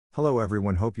Hello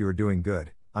everyone, hope you are doing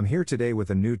good. I'm here today with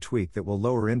a new tweak that will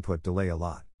lower input delay a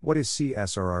lot. What is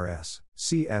CSRSS?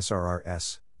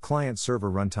 CSRSS, Client Server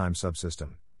Runtime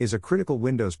Subsystem, is a critical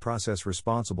Windows process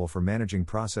responsible for managing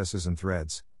processes and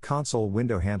threads, console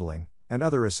window handling, and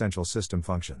other essential system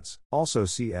functions. Also,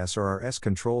 CSRSS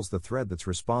controls the thread that's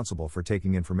responsible for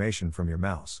taking information from your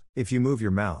mouse. If you move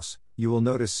your mouse, you will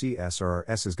notice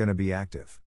CSRSS is going to be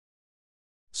active.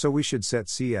 So we should set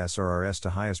CSRSS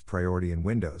to highest priority in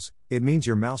Windows. It means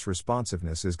your mouse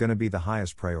responsiveness is going to be the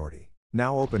highest priority.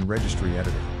 Now open Registry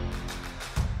Editor.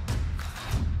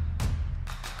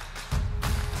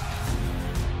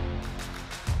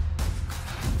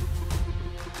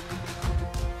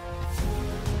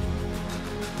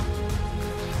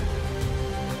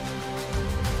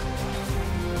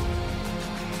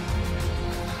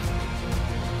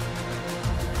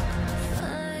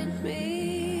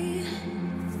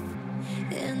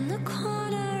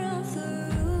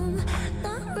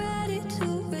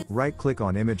 Right-click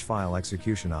on Image File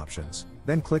Execution Options,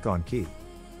 then click on Key.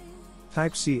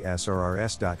 Type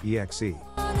CSRSS.exe.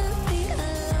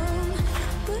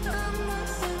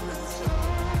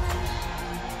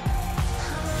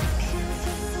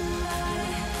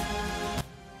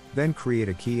 Then create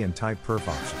a key and type perf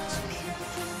options.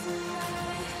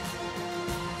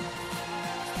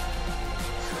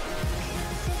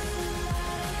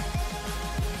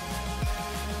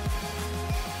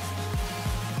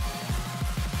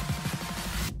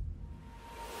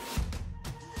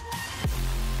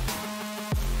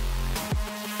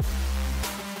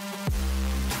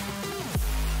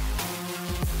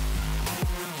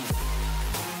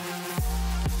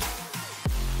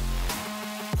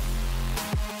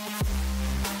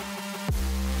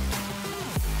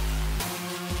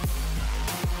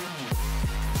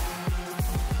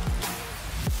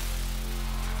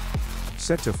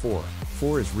 Set to 4.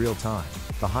 4 is real time,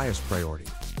 the highest priority.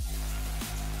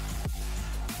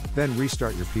 Then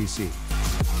restart your PC.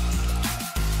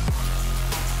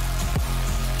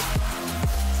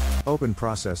 Open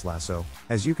Process Lasso.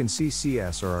 As you can see,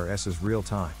 CSRSS is real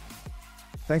time.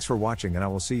 Thanks for watching, and I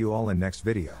will see you all in next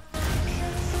video.